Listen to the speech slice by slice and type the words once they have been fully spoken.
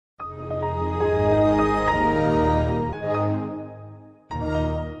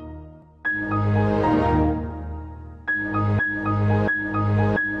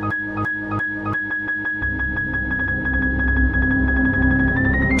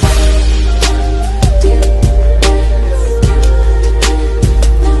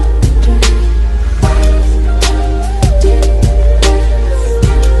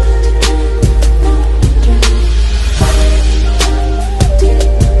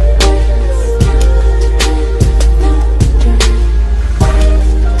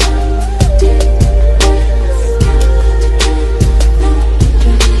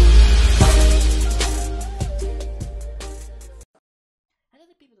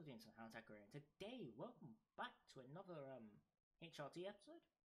of the Internet Hacker, and today, welcome back to another HRT episode.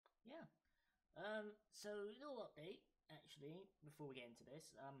 Yeah. So a little update actually before we get into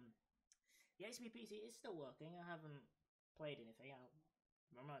this. The HP PC is still working. I haven't played anything.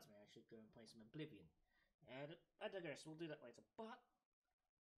 Reminds me I should go and play some Oblivion. And I digress. We'll do that later. But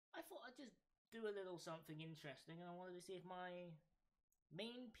I thought I'd just do a little something interesting, and I wanted to see if my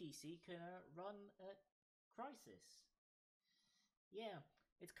main PC can run at Crysis. Yeah,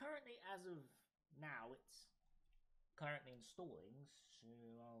 it's currently, as of now, it's currently installing, so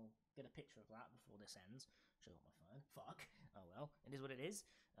I'll get a picture of that before this ends. Show up my phone. Fuck. Oh well, it is what it is.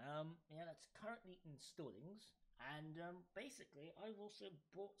 Yeah, that's currently installing, and basically, I've also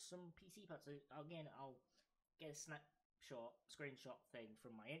bought some PC parts. So again, I'll get a screenshot thing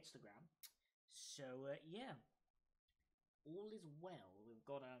from my Instagram. So yeah, all is well. We've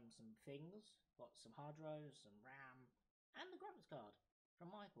got some things, got some hard drives, some RAM, and the graphics card from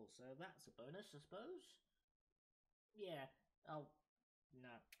Michael, so that's a bonus, I suppose. Yeah,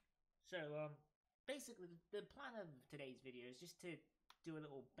 no. So, basically, the plan of today's video is just to do a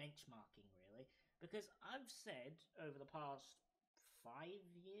little benchmarking, really, because I've said over the past 5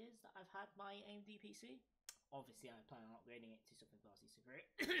 years that I've had my AMD PC. Obviously, I plan on upgrading it to something vastly superior.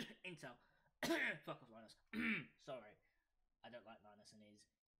 Intel. Fuck off, Linus. Sorry. I don't like Linus and his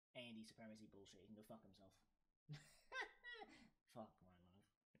AMD supremacy bullshit. He can go fuck himself. Fuck my life.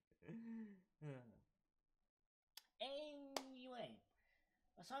 Anyway,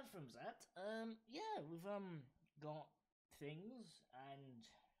 aside from that, yeah, we've got things and,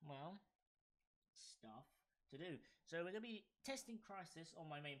 well, stuff to do. So we're gonna be testing Crysis on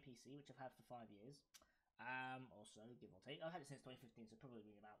my main PC, which I've had for 5 years. Also, give or take, I've had it since 2015, so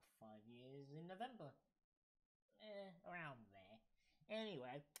probably about 5 years in November. Around there.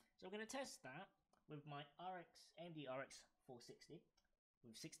 Anyway, so we're gonna test that with my AMD RX 460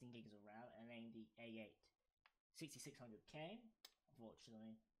 with 16 gigs of RAM and AMD A8 6600K.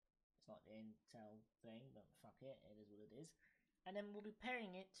 Unfortunately, it's not the Intel thing, but fuck it, it is what it is. And then we'll be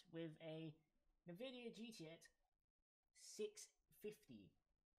pairing it with a ninvidea GTX 650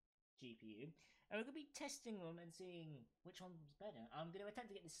 GPU, and we're gonna be testing them and seeing which one's better. I'm gonna attempt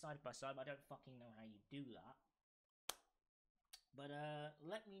to get this side by side, but I don't fucking know how you do that. But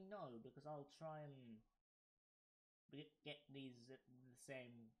let me know, because I'll try and get these at the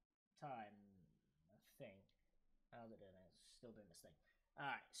same time, I think. How's it doing? It's still doing this thing.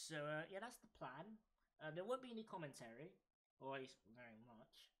 Alright, so yeah, that's the plan. There won't be any commentary, or at least very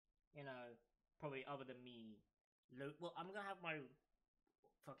much. You know, probably other than me. Well, I'm gonna have my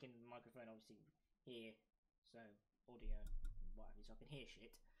fucking microphone obviously here, so audio, what have you, so I can hear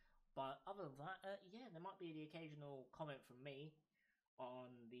shit. But other than that, yeah, there might be the occasional comment from me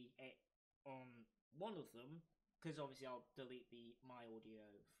on on one of them, because obviously I'll delete my audio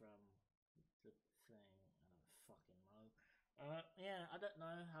from the thing. I don't fucking know. Yeah, I don't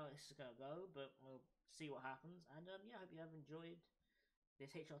know how this is gonna go, but we'll see what happens. And yeah, I hope you have enjoyed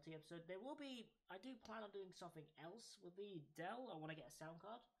this HRT episode. There will be, I do plan on doing something else with the Dell. I want to get a sound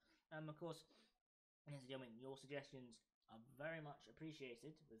card. Of course, ladies and gentlemen, your suggestions are very much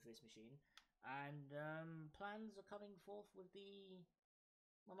appreciated with this machine, and plans are coming forth with the,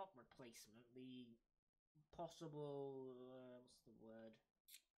 well, not replacement, the possible, what's the word,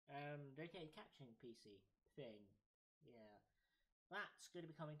 dedicated captioning PC thing. Yeah, that's going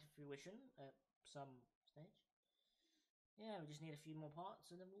to be coming to fruition at some stage. Yeah, we just need a few more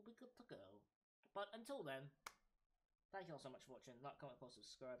parts and then we'll be good to go. But until then, thank you all so much for watching. Like, comment, post,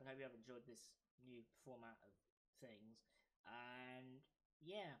 subscribe, and I hope you have enjoyed this new format of things. And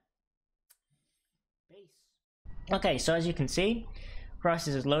yeah, peace. Okay, so as you can see,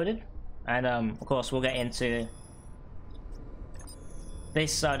 Crysis is loaded, and of course we'll get into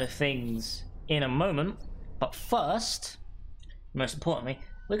this side of things in a moment. But first, most importantly,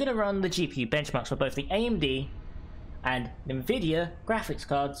 we're going to run the GPU benchmarks for both the AMD and ninvidea graphics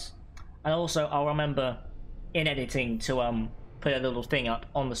cards, and also I'll remember in editing to put a little thing up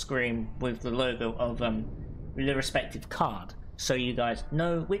on the screen with the logo of the respective card, so you guys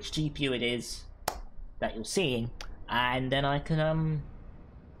know which GPU it is that you're seeing, and then I can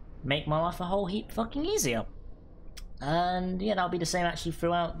make my life a whole heap fucking easier. And yeah, that'll be the same actually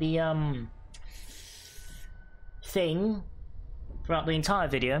throughout the thing, throughout the entire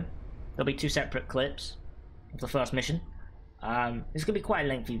video. There'll be 2 separate clips of the first mission. It's gonna be quite a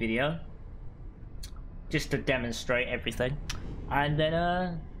lengthy video, just to demonstrate everything. And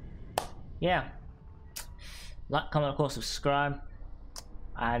then yeah, like, comment, of course, subscribe,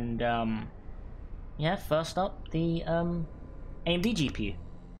 and yeah, first up, the AMD GPU.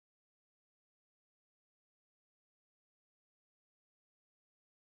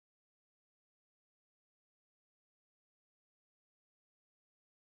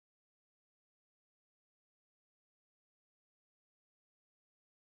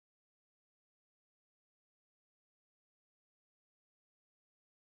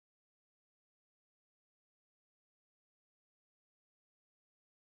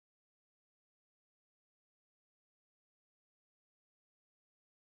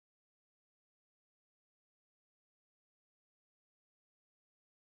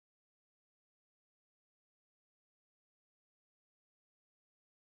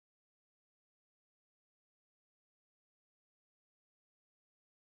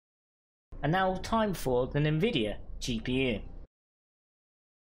 And now time for the ninvidea GPU.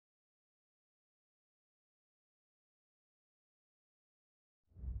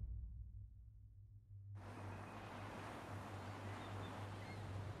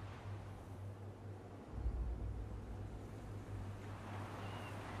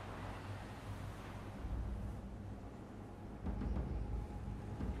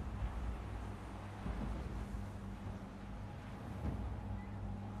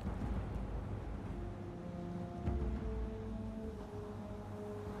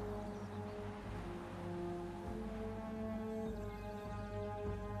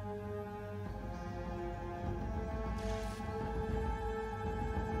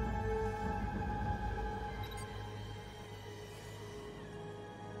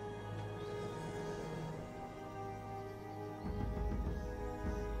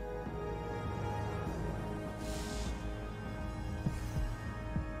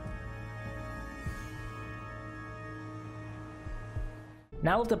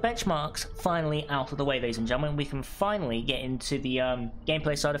 Now with the benchmarks finally out of the way, ladies and gentlemen, we can finally get into the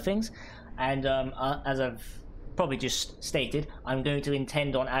gameplay side of things. And as I've probably just stated, I'm going to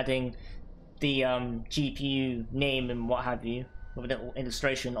intend on adding the GPU name and what have you, with a little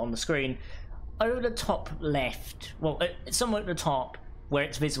illustration on the screen, over the top left, well, somewhere at the top where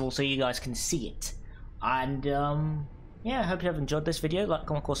it's visible so you guys can see it. And yeah, I hope you have enjoyed this video. Like,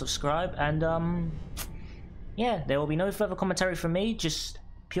 comment, of course, subscribe, and yeah, there will be no further commentary from me, just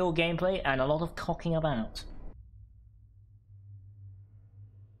pure gameplay and a lot of cocking about.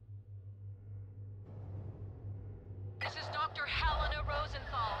 This is Dr. Helena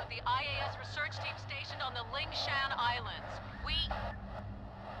Rosenthal of the IAS research team stationed on the Lingshan Islands.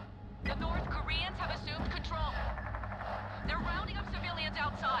 The North Koreans have assumed control. They're rounding up civilians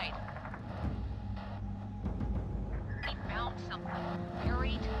outside. We found something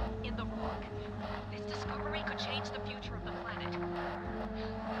buried in the rock. This discovery could change the future of the planet.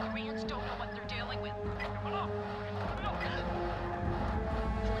 The Koreans don't know what they're dealing with.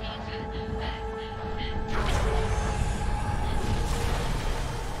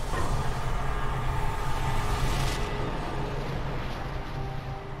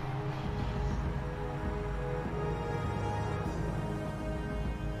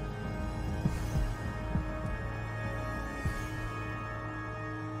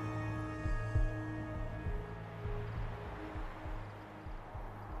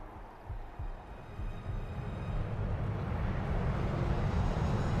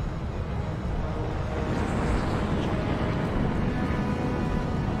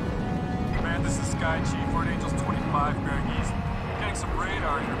 Sky Chief, Fort Angels 25, bearing east. Getting some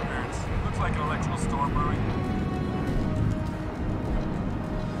radar interference. Looks like an electrical storm brewing.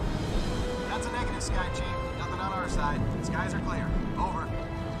 That's a negative, Sky Chief. Nothing on our side. Skies are clear. Over.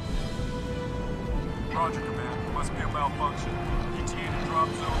 Roger, Command. Must be a malfunction. ETA to drop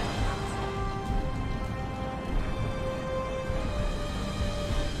zone.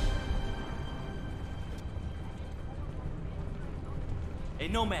 Hey,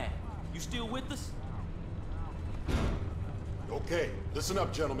 Nomad. You still with us? Okay, listen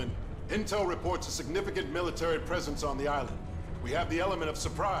up, gentlemen. Intel reports a significant military presence on the island. We have the element of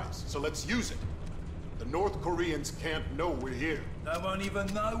surprise, so let's use it. The North Koreans can't know we're here. They won't even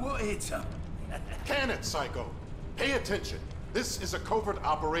know what hit them. Can it, Psycho? Pay attention. This is a covert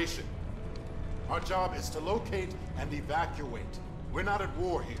operation. Our job is to locate and evacuate. We're not at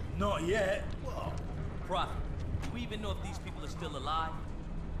war here. Not yet. Whoa. Prophet, do we even know if these people are still alive?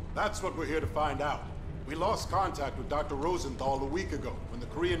 That's what we're here to find out. We lost contact with Dr. Rosenthal a week ago when the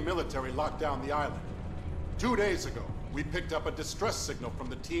Korean military locked down the island. 2 days ago, we picked up a distress signal from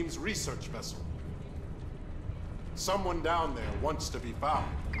the team's research vessel. Someone down there wants to be found.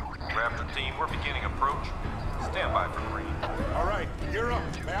 Raptor team, we're beginning approach. Stand by for green. All right, gear up.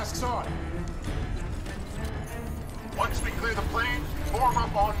 Masks on. Once we clear the plane, form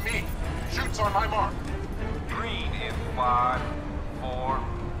up on me. Shoots on my mark. Green in 5, 4,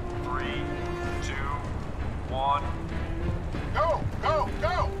 3, 2, 1. Go! Go!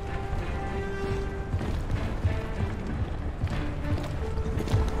 Go!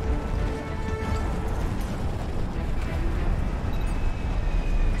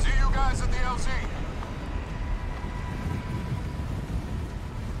 See you guys at the LZ.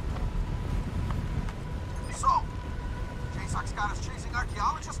 So, Jasok's got us chasing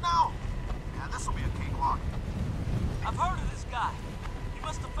archaeologists now? Yeah, this'll be a cakewalk. I've heard of this guy. He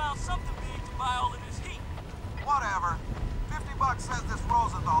must have found something big to buy all of this heat. Whatever. $50 says this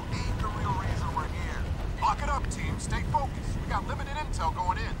Rosenthal ain't the real reason we're here. Lock it up, team. Stay focused. We got limited intel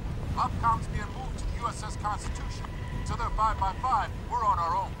going in. Upcom's being moved to the USS Constitution. Until they're 5x5, we're on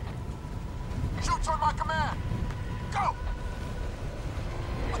our own. Shoots on my command! Go!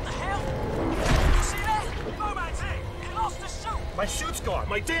 What the hell? You see that? Nomad's hit! He lost his chute! My chute's gone!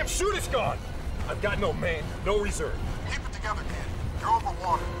 My damn chute is gone! I've got no main, no reserve. Keep it together, kid. You're over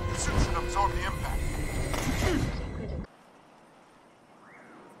water. The suit should absorb the impact.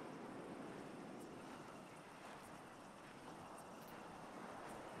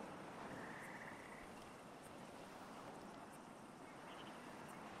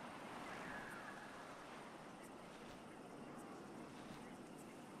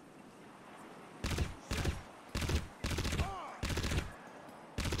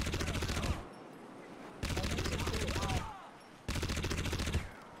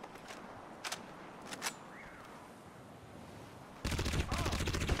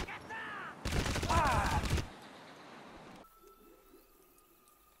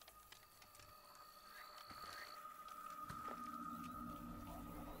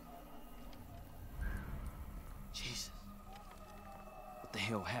 Jesus. What the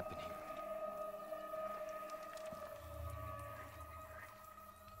hell happened here?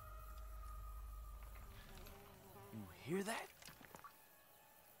 You hear that?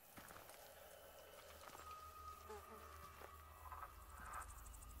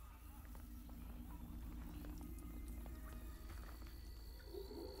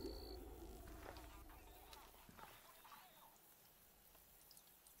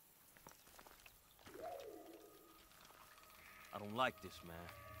 I don't like this, man.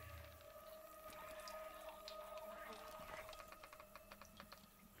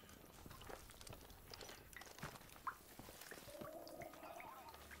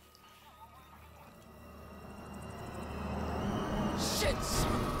 Shit,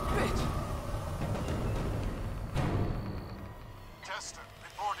 son of a bitch! Tester,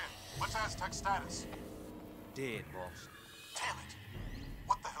 report in. What's Aztec status? Dead, boss. Damn it.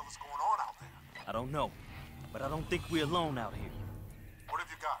 What the hell is going on out there? I don't know, but I don't think we're alone out here. What have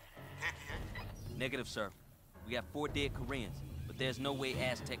you got? KPA? Negative, sir. We got 4 dead Koreans, but there's no way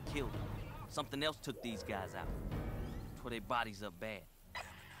Aztec killed them. Something else took these guys out. Tore their bodies up bad.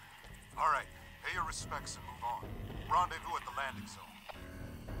 All right. Pay your respects and move on. Rendezvous at the landing zone.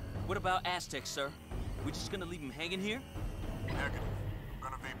 What about Aztec, sir? We just gonna leave them hanging here? Negative. We're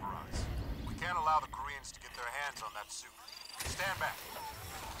gonna vaporize. We can't allow the Koreans to get their hands on that suit. Stand back.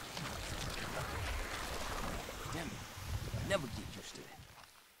 Damn it. I never get used to that.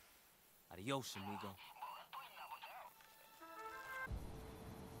 Adios, amigo.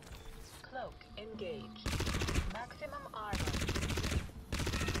 Cloak engaged. Maximum armor.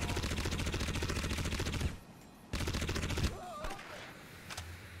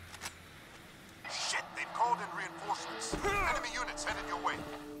 Shit, they've called in reinforcements. Enemy units headed your way.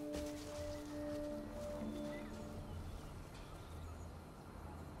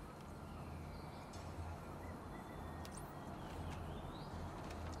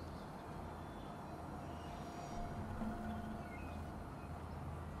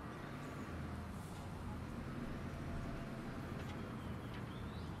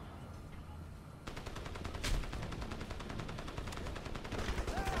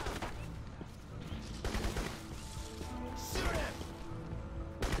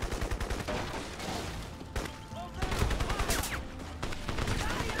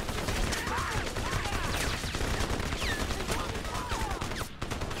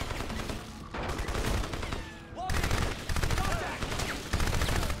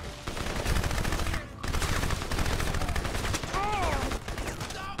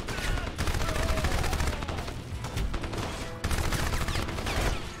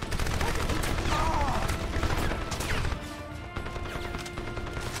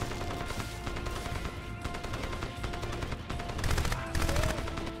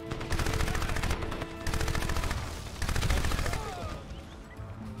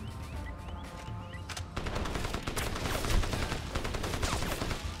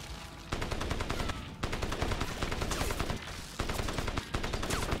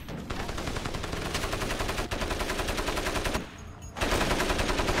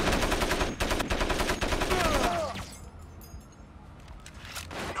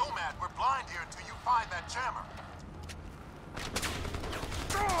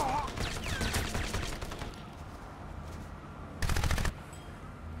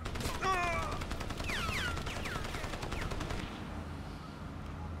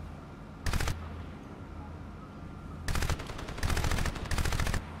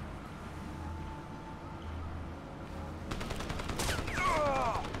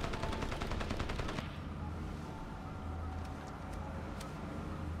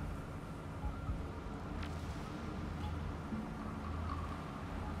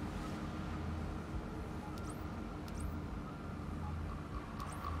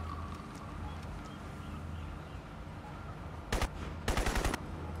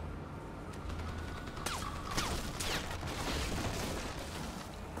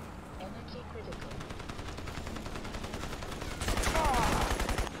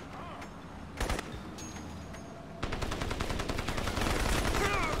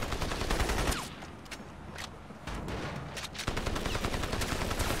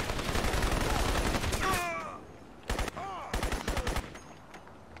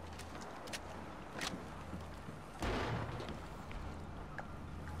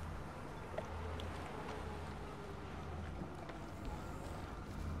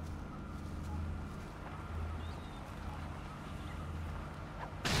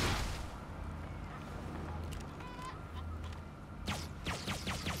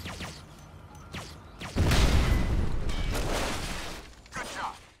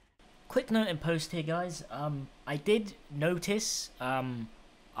 quick note in post here, guys. I did notice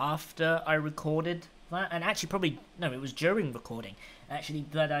after I recorded that, and actually probably no, it was during recording actually,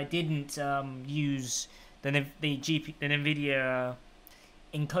 that I didn't use the ninvidea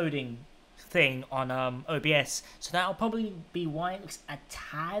encoding thing on OBS, so that'll probably be why it looks a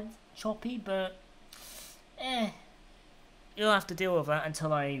tad choppy, but you'll have to deal with that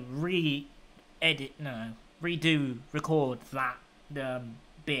until I redo record that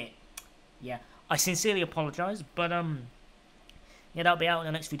bit. Yeah, I sincerely apologise, but yeah, that'll be out in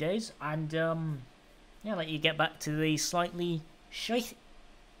the next few days, and yeah, let you get back to the slightly shittier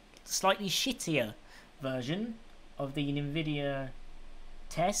version of the ninvidea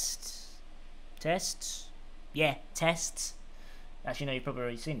tests. Actually, no, you've probably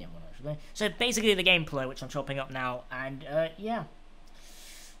already seen the other one, actually. So basically the gameplay, which I'm chopping up now, and yeah,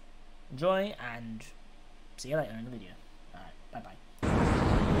 enjoy, and see you later in the video. Alright, bye-bye.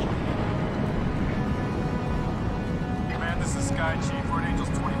 Man, this is Sky Chief. We're at Angels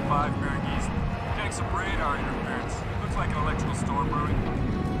 25 bearing east. Getting some radar interference. Looks like an electrical storm brewing.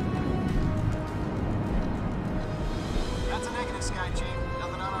 That's a negative, Sky Chief.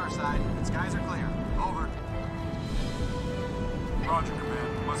 Nothing on our side. Skies are clear. Over. Roger,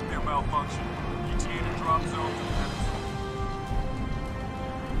 Command. Must be a malfunction. ETA to drop zone 2 minutes.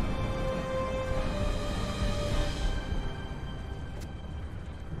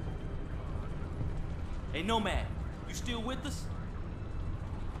 Hey, Nomad, you still with us?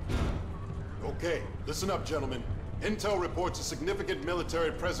 Okay, listen up, gentlemen. Intel reports a significant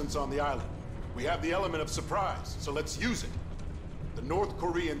military presence on the island. We have the element of surprise, so let's use it. The North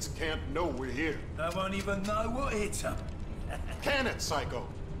Koreans can't know we're here. They won't even know what hit them. Can it, Psycho?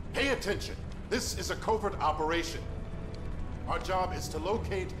 Pay attention. This is a covert operation. Our job is to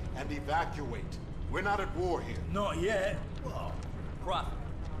locate and evacuate. We're not at war here. Not yet. What? Prophet,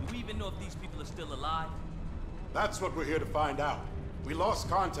 do we even know if these people are still alive? That's what we're here to find out. We lost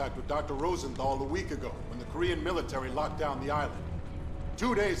contact with Dr. Rosenthal a week ago when the Korean military locked down the island.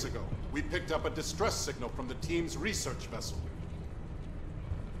 2 days ago, we picked up a distress signal from the team's research vessel.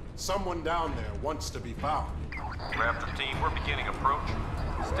 Someone down there wants to be found. Raptor team, we're beginning approach.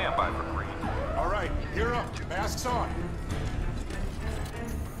 Stand by for green. All right, gear up. Masks on.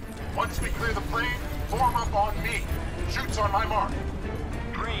 Once we clear the plane, form up on me. Shoots on my mark.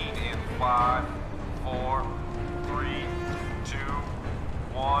 Green in 5, 4, 3, 2,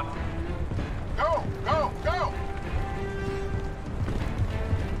 1. Go, go, go!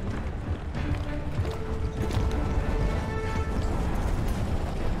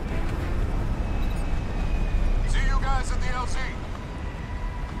 See you guys at the LZ.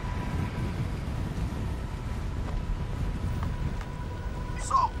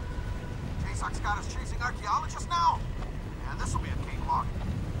 So, Jason's got us chasing archaeologists now? Yeah, this will be a cakewalk.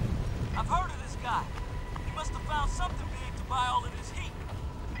 I've heard of this guy. He must have found something big to buy all of this heat.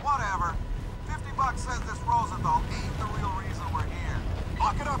 Whatever. $50 says this Rosenthal ain't the real reason we're here.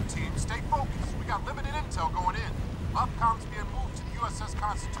 Lock it up, team. Stay focused. We got limited intel going in. Upcom's being moved to the USS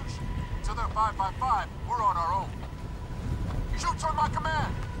Constitution. Until they're 5x5, we're on our own. Shoots on my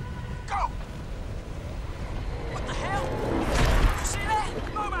command. Go! What the hell? You see that?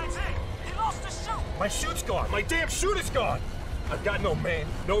 Nomad's in. He lost his chute. My chute's gone. My damn chute is gone. I've got no man,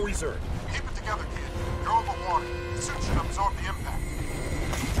 no reserve. Keep it together, kid. You're over water. The suit should absorb the impact.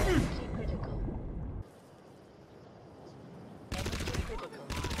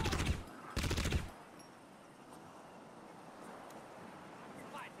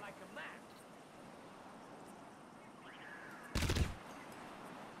 Fight like a man.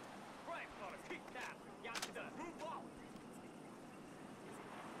 Right, gotta keep that. Got to the move on.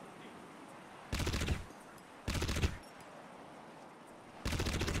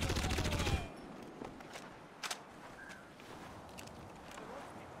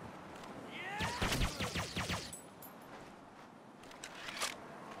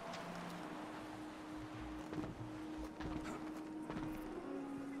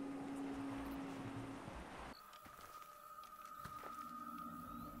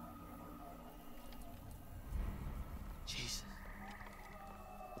 Jesus.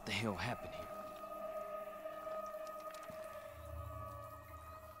 What the hell happened here?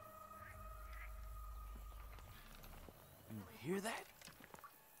 You hear that?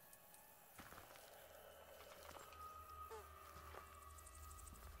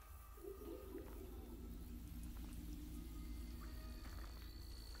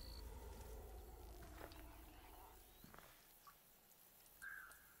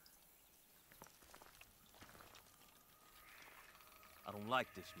 I don't like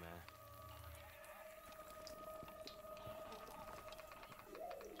this, man.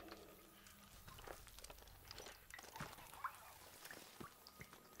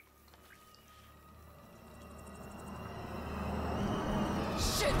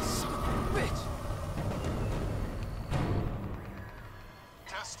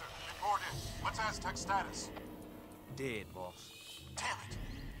 status? Dead, boss. Damn it!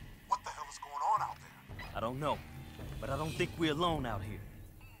 What the hell is going on out there? I don't know, but I don't think we're alone out here.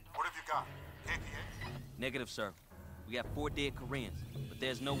 What have you got? KPA? Negative, sir. We got 4 dead Koreans, but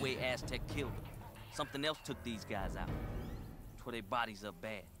there's no way Aztec killed them. Something else took these guys out. Tore their bodies up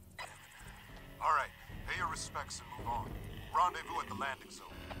bad. All right, pay your respects and move on. Rendezvous at the landing zone.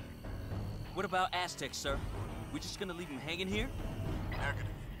 What about Aztecs, sir? We're just gonna leave them hanging here? Negative.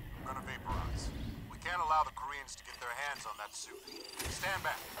 I'm gonna vaporize. We can't allow the Koreans to get their hands on that suit. Stand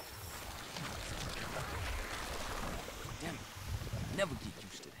back. Damn it. Never get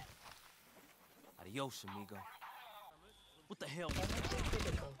used to that. Adios, amigo. What the hell?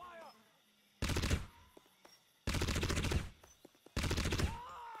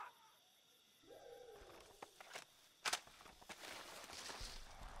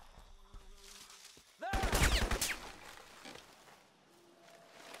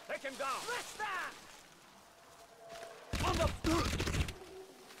 Take him down! Let's that! On the...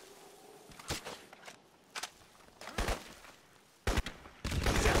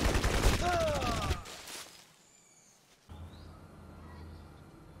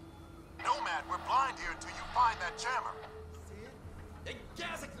 Nomad, we're blind here until you find that jammer.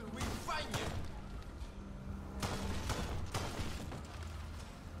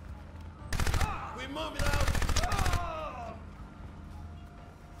 We're moving out!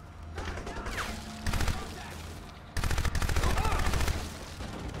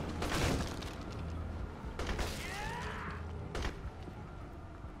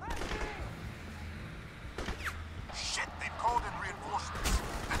 Shit, they've called in reinforcements.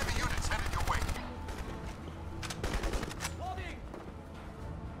 Enemy units headed your way. Loading!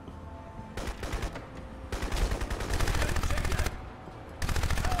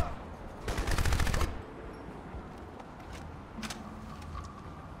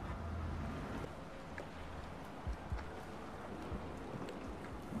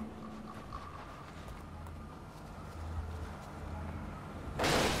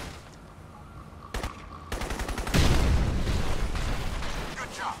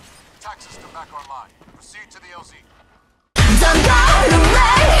 Good job. Attack system back online. Proceed to the LZ.